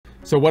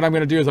So what I'm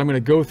going to do is I'm going to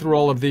go through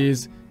all of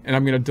these and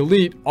I'm going to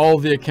delete all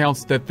the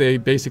accounts that they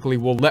basically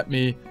will let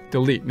me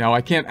delete. Now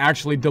I can't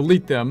actually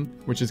delete them,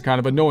 which is kind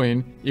of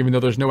annoying, even though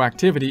there's no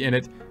activity in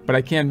it, but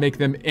I can make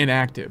them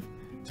inactive.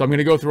 So I'm going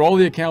to go through all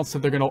the accounts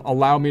that they're going to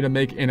allow me to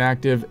make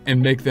inactive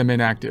and make them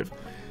inactive.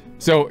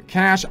 So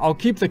cash, I'll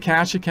keep the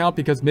cash account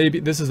because maybe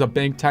this is a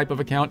bank type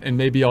of account and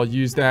maybe I'll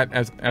use that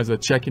as a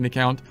checking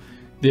account.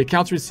 The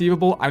accounts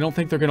receivable, I don't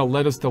think they're going to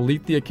let us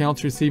delete the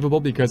accounts receivable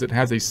because it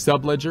has a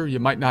subledger.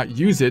 You might not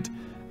use it,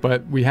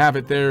 but we have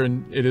it there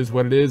and it is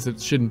what it is. It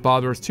shouldn't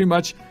bother us too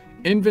much.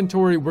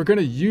 Inventory, we're going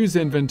to use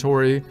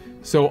inventory,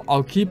 so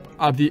I'll keep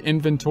the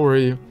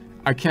inventory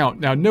account.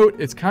 Now note,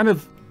 it's kind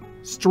of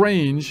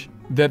strange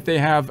that they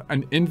have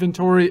an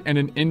inventory and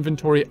an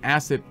inventory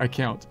asset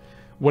account.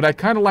 What I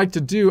kind of like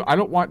to do, I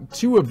don't want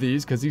two of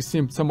these because these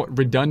seem somewhat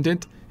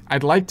redundant.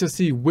 I'd like to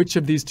see which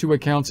of these two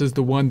accounts is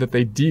the one that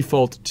they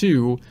default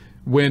to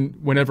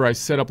whenever I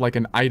set up like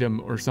an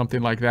item or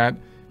something like that.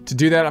 To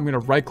do that, I'm going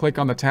to right click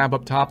on the tab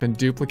up top and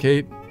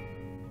duplicate,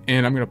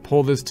 and I'm going to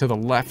pull this to the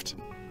left.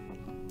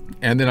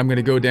 And then I'm going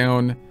to go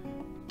down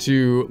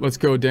to, let's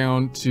go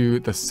down to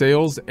the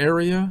sales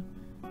area.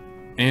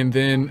 And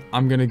then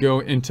I'm going to go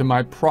into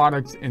my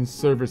products and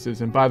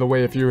services. And by the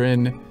way, if you're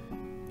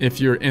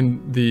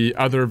in the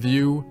other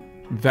view,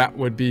 that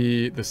would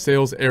be the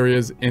sales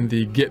areas in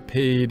the get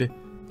paid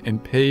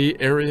and pay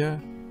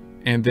area.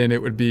 And then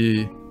it would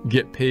be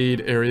get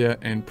paid area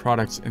and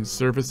products and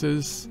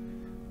services.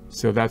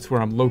 So that's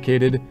where I'm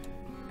located.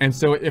 And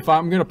so if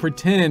I'm going to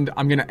pretend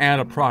I'm going to add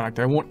a product,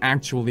 I won't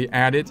actually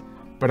add it,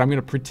 but I'm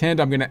going to pretend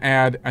I'm going to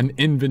add an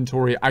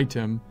inventory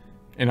item.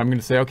 And I'm going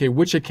to say, okay,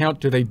 which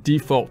account do they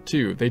default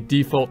to? They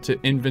default to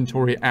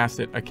inventory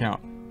asset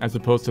account as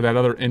opposed to that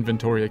other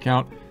inventory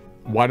account.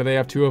 Why do they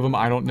have two of them?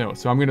 I don't know.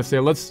 So I'm going to say,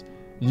 let's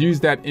use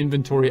that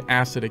inventory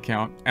asset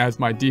account as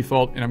my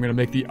default, and I'm going to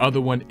make the other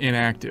one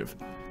inactive.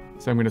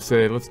 So I'm going to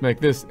say, let's make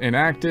this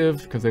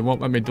inactive because they won't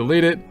let me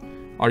delete it.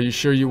 Are you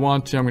sure you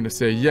want to? I'm going to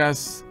say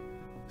yes.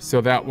 So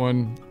that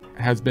one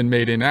has been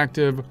made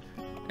inactive.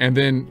 And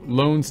then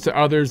loans to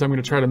others, I'm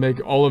going to try to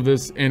make all of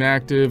this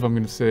inactive. I'm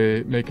going to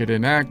say make it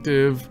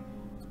inactive,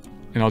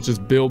 and I'll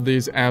just build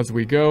these as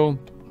we go.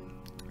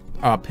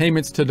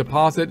 Payments to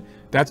deposit,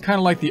 that's kind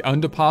of like the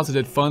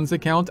undeposited funds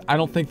account. I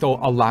don't think they'll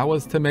allow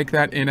us to make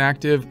that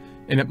inactive,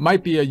 and it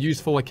might be a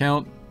useful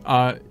account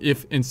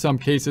if in some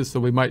cases, so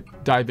we might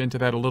dive into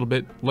that a little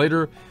bit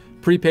later.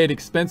 Prepaid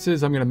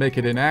expenses, I'm going to make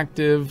it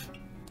inactive,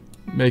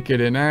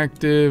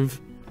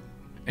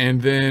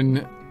 and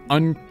then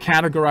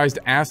uncategorized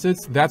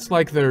assets, that's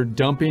like their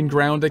dumping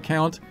ground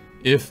account.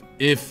 If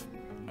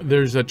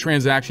there's a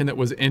transaction that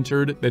was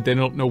entered that they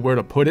don't know where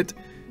to put it,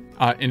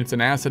 and it's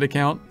an asset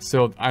account,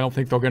 so I don't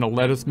think they're going to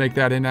let us make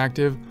that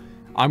inactive.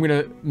 I'm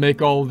going to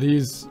make all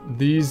these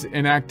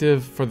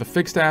inactive for the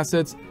fixed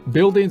assets.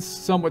 Building's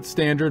somewhat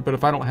standard, but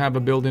if I don't have a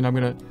building, I'm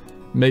going to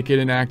make it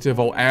inactive.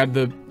 I'll add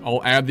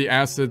the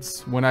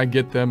assets when I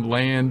get them.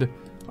 Land,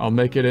 I'll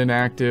make it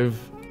inactive.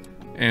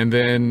 And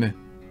then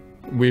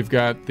we've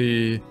got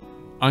the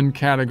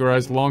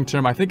uncategorized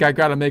long-term. I think I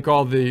got to make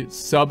all the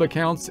sub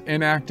accounts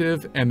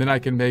inactive, and then I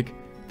can make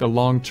the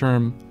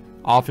long-term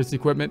office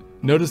equipment.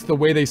 Notice the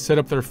way they set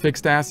up their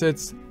fixed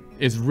assets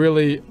is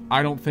really,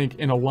 I don't think,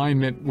 in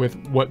alignment with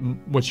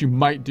what you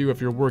might do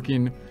if you're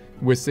working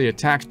with, say, a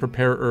tax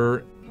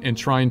preparer and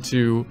trying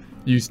to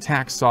use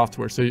tax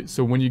software.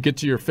 So when you get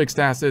to your fixed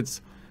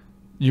assets,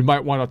 you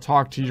might want to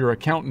talk to your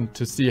accountant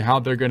to see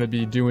how they're going to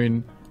be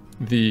doing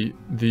the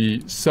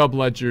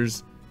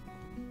subledgers,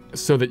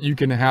 so that you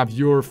can have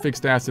your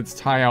fixed assets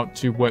tie out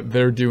to what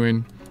they're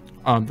doing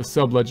on the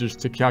subledgers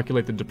to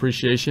calculate the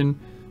depreciation.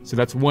 So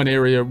that's one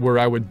area where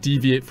I would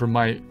deviate from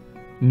my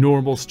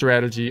normal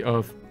strategy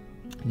of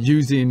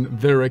using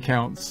their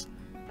accounts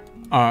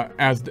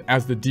as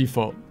the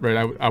default,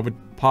 right? I would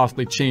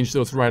possibly change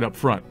those right up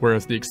front,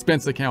 whereas the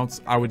expense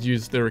accounts, I would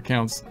use their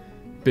accounts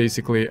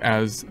basically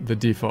as the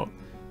default.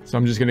 So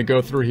I'm just going to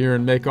go through here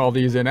and make all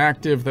these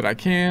inactive that I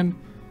can.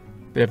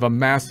 They have a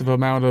massive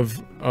amount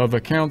of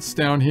accounts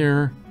down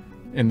here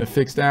in the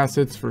fixed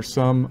assets for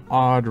some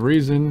odd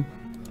reason.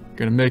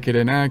 Going to make it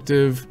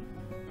inactive.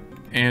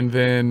 And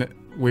then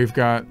we've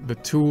got the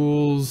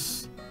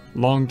tools,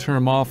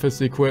 long-term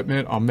office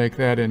equipment. I'll make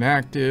that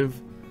inactive.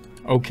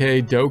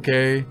 Okay, doke.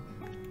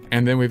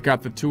 And then we've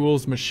got the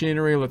tools,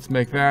 machinery. Let's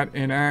make that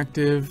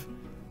inactive.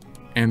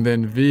 And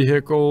then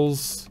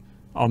vehicles,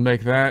 I'll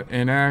make that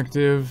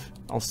inactive.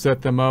 I'll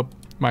set them up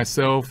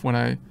myself when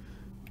I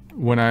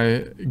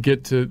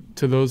get to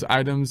those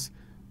items.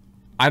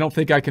 I don't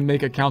think I can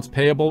make accounts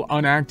payable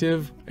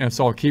unactive, and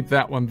so I'll keep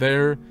that one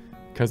there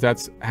because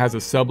that has a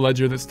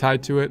subledger that's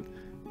tied to it.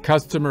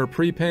 Customer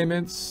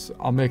prepayments,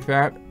 I'll make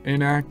that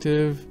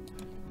inactive.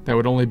 That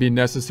would only be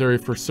necessary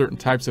for certain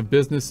types of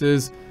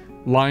businesses.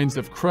 Lines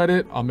of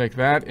credit, I'll make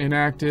that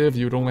inactive.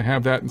 You would only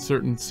have that in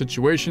certain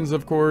situations,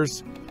 of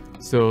course.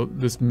 So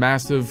this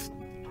massive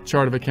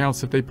chart of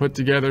accounts that they put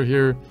together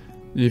here,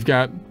 you've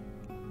got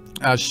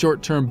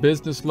short-term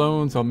business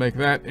loans, I'll make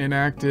that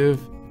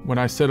inactive. When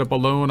I set up a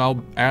loan,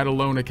 I'll add a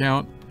loan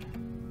account.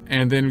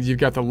 And then you've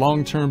got the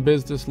long-term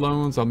business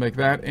loans. I'll make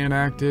that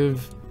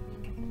inactive.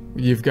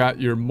 You've got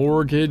your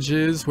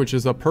mortgages, which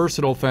is a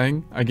personal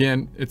thing.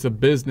 Again, it's a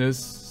business,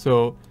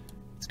 so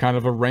it's kind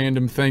of a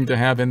random thing to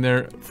have in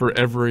there for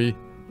every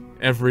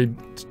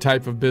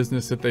type of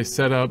business that they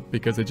set up,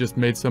 because they just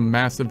made some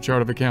massive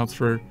chart of accounts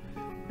for.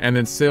 And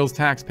then sales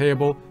tax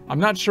payable. I'm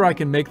not sure I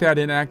can make that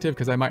inactive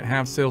because I might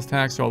have sales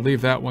tax, so I'll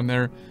leave that one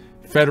there.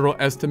 Federal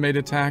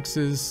estimated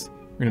taxes,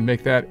 we're gonna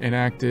make that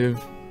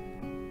inactive.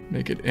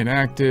 Make it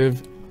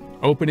inactive.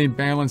 Opening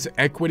balance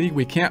equity,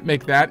 we can't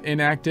make that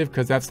inactive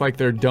because that's like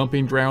their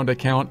dumping ground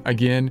account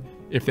again,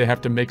 if they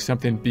have to make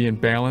something be in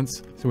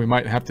balance. So we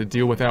might have to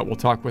deal with that. We'll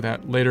talk about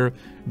that later.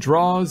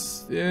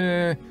 Draws,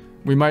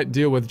 we might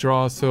deal with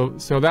draws.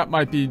 So that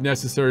might be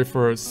necessary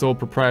for a sole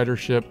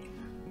proprietorship.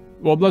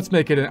 Well, let's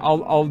make it,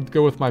 I'll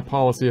go with my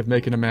policy of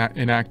making them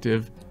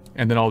inactive,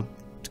 and then I'll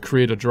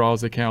create a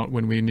draws account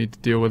when we need to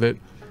deal with it.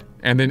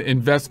 And then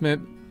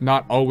investment,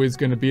 not always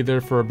going to be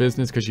there for a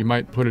business because you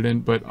might put it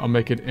in, but I'll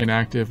make it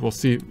inactive. We'll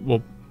see,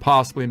 we'll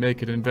possibly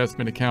make it an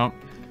investment account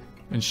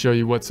and show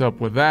you what's up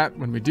with that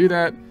when we do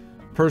that.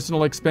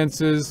 Personal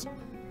expenses,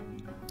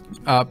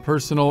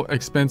 federal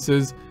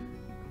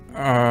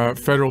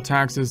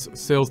taxes,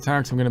 sales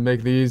tax, I'm going to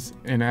make these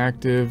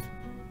inactive,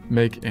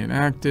 make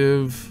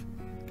inactive,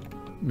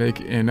 make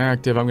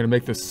inactive. I'm going to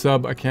make the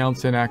sub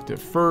accounts inactive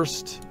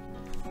first,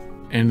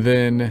 and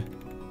then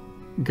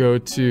go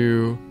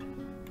to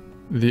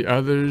the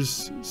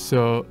others.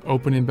 So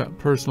opening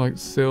personal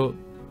sale,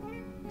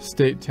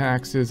 state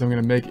taxes, I'm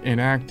going to make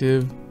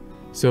inactive.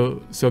 So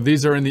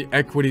these are in the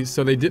equity.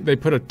 So they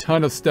put a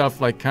ton of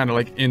stuff like kind of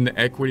like in the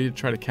equity to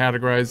try to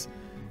categorize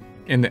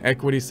in the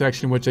equity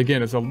section, which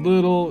again is a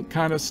little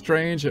kind of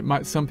strange.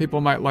 Some people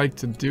might like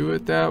to do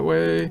it that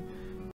way.